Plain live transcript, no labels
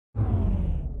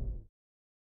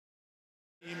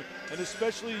and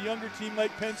especially a younger team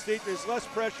like Penn State, there's less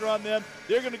pressure on them.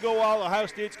 They're going to go all. Ohio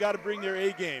State's got to bring their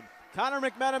A game. Connor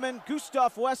McMenamin,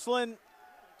 Gustav Westland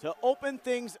to open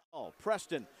things. Oh,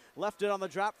 Preston left it on the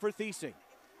drop for Thiesing.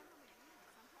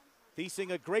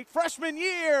 Thiesing, a great freshman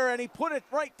year, and he put it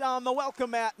right down the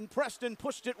welcome mat, and Preston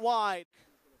pushed it wide.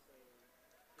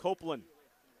 Copeland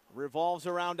revolves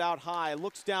around out high,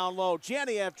 looks down low.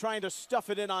 Janiev trying to stuff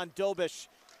it in on Dobish.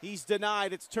 He's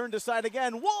denied. It's turned aside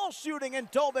again. Wall shooting, and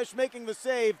Dobish making the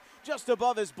save just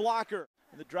above his blocker.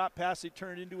 And the drop pass they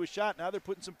turned into a shot. Now they're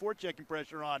putting some forechecking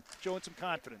pressure on, showing some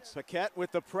confidence. Paquette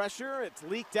with the pressure. It's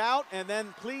leaked out and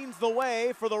then cleans the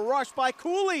way for the rush by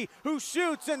Cooley, who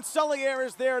shoots, and Sullier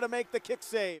is there to make the kick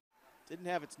save. Didn't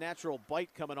have its natural bite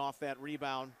coming off that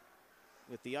rebound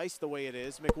with the ice the way it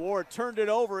is. McWard turned it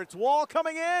over. It's Wall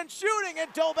coming in, shooting,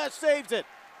 and Dobish saves it.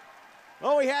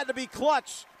 Oh, he had to be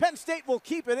clutch. Penn State will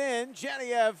keep it in.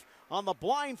 Janiev on the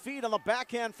blind feed on the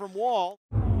backhand from Wall.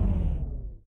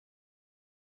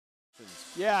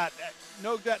 Yeah,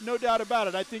 no doubt about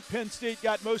it. I think Penn State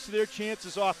got most of their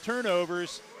chances off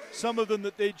turnovers, some of them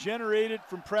that they generated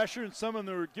from pressure and some of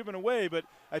them were given away, but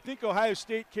I think Ohio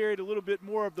State carried a little bit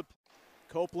more of the.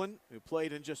 Copeland, who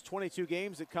played in just 22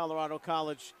 games at Colorado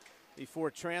College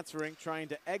before transferring, trying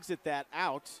to exit that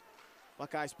out.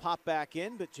 Buckeyes pop back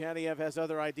in, but Janiev has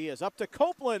other ideas. Up to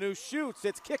Copeland, who shoots.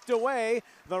 It's kicked away.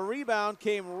 The rebound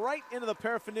came right into the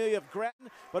paraphernalia of Grattan,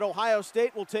 but Ohio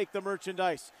State will take the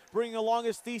merchandise. Bringing along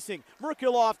is Thiesing.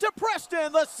 Merkulov to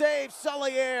Preston. The save.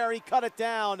 Sullier. He cut it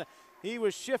down. He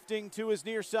was shifting to his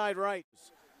near side right.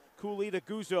 Cooley to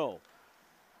Guzzo.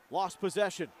 Lost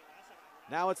possession.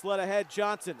 Now it's led ahead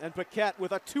Johnson, and Paquette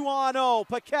with a 2-on-0.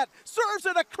 Paquette serves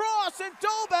it across, and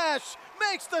Dobish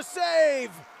makes the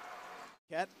save.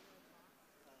 Paquette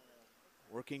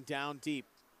working down deep.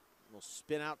 Will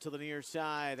spin out to the near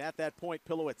side. At that point,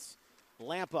 Pilowitz.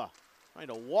 Lampa trying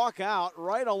to walk out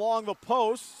right along the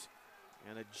post.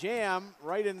 And a jam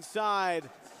right inside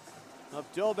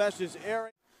of Dobish's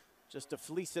area. Just to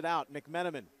fleece it out.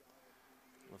 McMenamin.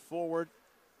 The forward.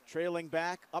 Trailing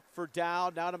back, up for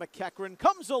Dowd, now to McEachran,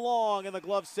 comes along, and the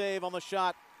glove save on the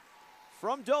shot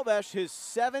from Dobish, his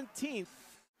 17th.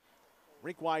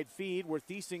 Rink-wide feed where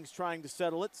Thiesing's trying to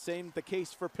settle it. Same the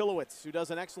case for Pilowitz, who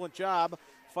does an excellent job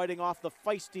fighting off the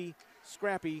feisty,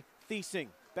 scrappy Thiesing.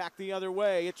 Back the other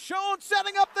way. It's shown,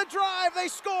 setting up the drive. They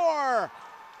score!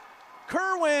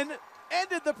 Kerwin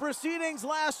ended the proceedings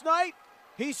last night.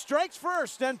 He strikes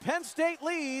first, and Penn State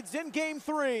leads in Game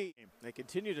 3. They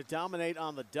continue to dominate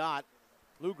on the dot.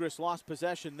 Lugris lost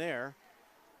possession there.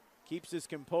 Keeps his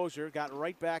composure, got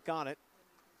right back on it.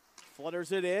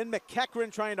 Flutters it in.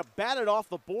 McEachran trying to bat it off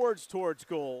the boards towards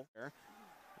goal.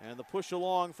 And the push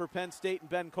along for Penn State and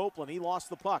Ben Copeland. He lost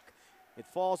the puck. It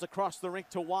falls across the rink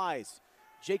to Wise.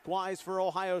 Jake Wise for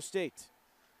Ohio State.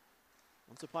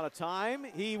 Once upon a time,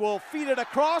 he will feed it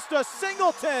across to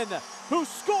Singleton, who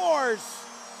scores.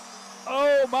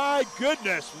 Oh my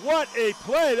goodness, what a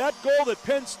play. That goal that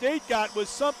Penn State got was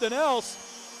something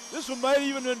else. This one might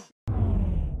even been.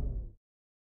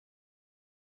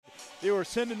 They were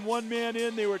sending one man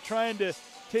in. They were trying to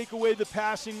take away the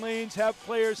passing lanes, have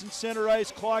players in center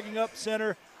ice, clogging up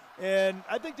center. And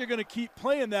I think they're going to keep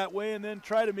playing that way and then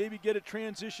try to maybe get a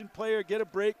transition player, get a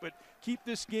break, but keep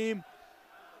this game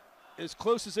as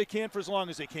close as they can for as long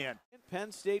as they can.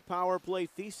 Penn State power play,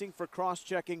 Thiesing for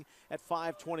cross-checking at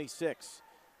 5:26.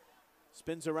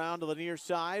 Spins around to the near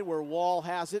side where Wall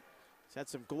has it. He's had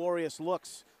some glorious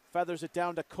looks. Feathers it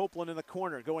down to Copeland in the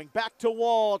corner. Going back to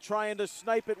Wall, trying to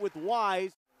snipe it with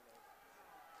Wise.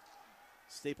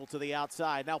 Staple to the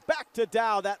outside. Now back to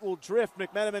Dow. That will drift.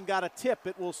 McMenamin got a tip.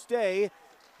 It will stay.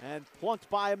 And plunked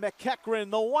by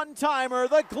McEachran. The one-timer.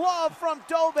 The glove from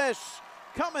Dobish.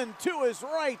 Coming to his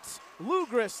right.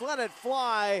 Lugris let it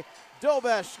fly.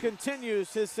 Dobish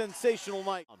continues his sensational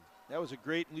night. That was a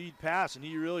great lead pass, and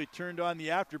he really turned on the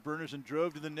afterburners and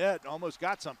drove to the net. Almost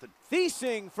got something.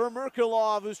 Thiesing for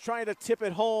Merkulov, who's trying to tip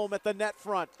it home at the net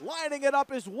front. Lining it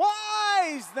up is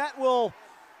Wise. That will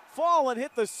fall and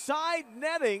hit the side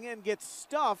netting and get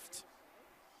stuffed.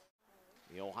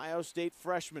 The Ohio State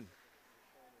freshman.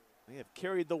 They have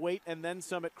carried the weight and then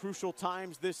some at crucial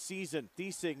times this season.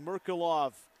 Thiesing,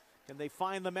 Merkulov. Can they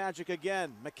find the magic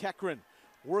again? McEachran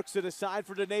works it aside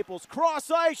for DeNaples.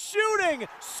 Cross ice, shooting,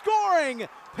 scoring.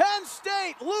 Penn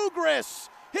State, Lugris,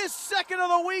 his second of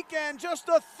the weekend, just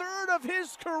a third of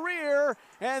his career,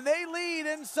 and they lead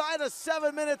inside of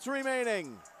 7 minutes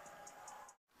remaining.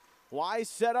 Wise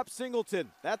set up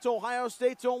Singleton. That's Ohio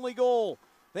State's only goal.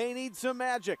 They need some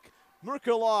magic.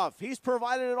 Merkulov, he's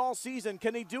provided it all season.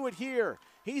 Can he do it here?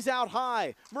 He's out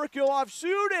high. Merkulov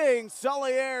shooting.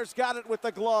 Sulliers got it with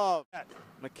the glove.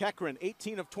 McEachran,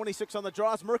 18 of 26 on the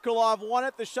draws. Merkulov won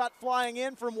it. The shot flying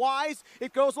in from Wise.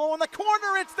 It goes low in the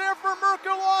corner. It's there for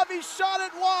Merkulov. He shot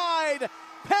it wide.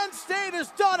 Penn State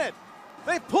has done it.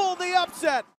 They've pulled the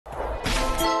upset.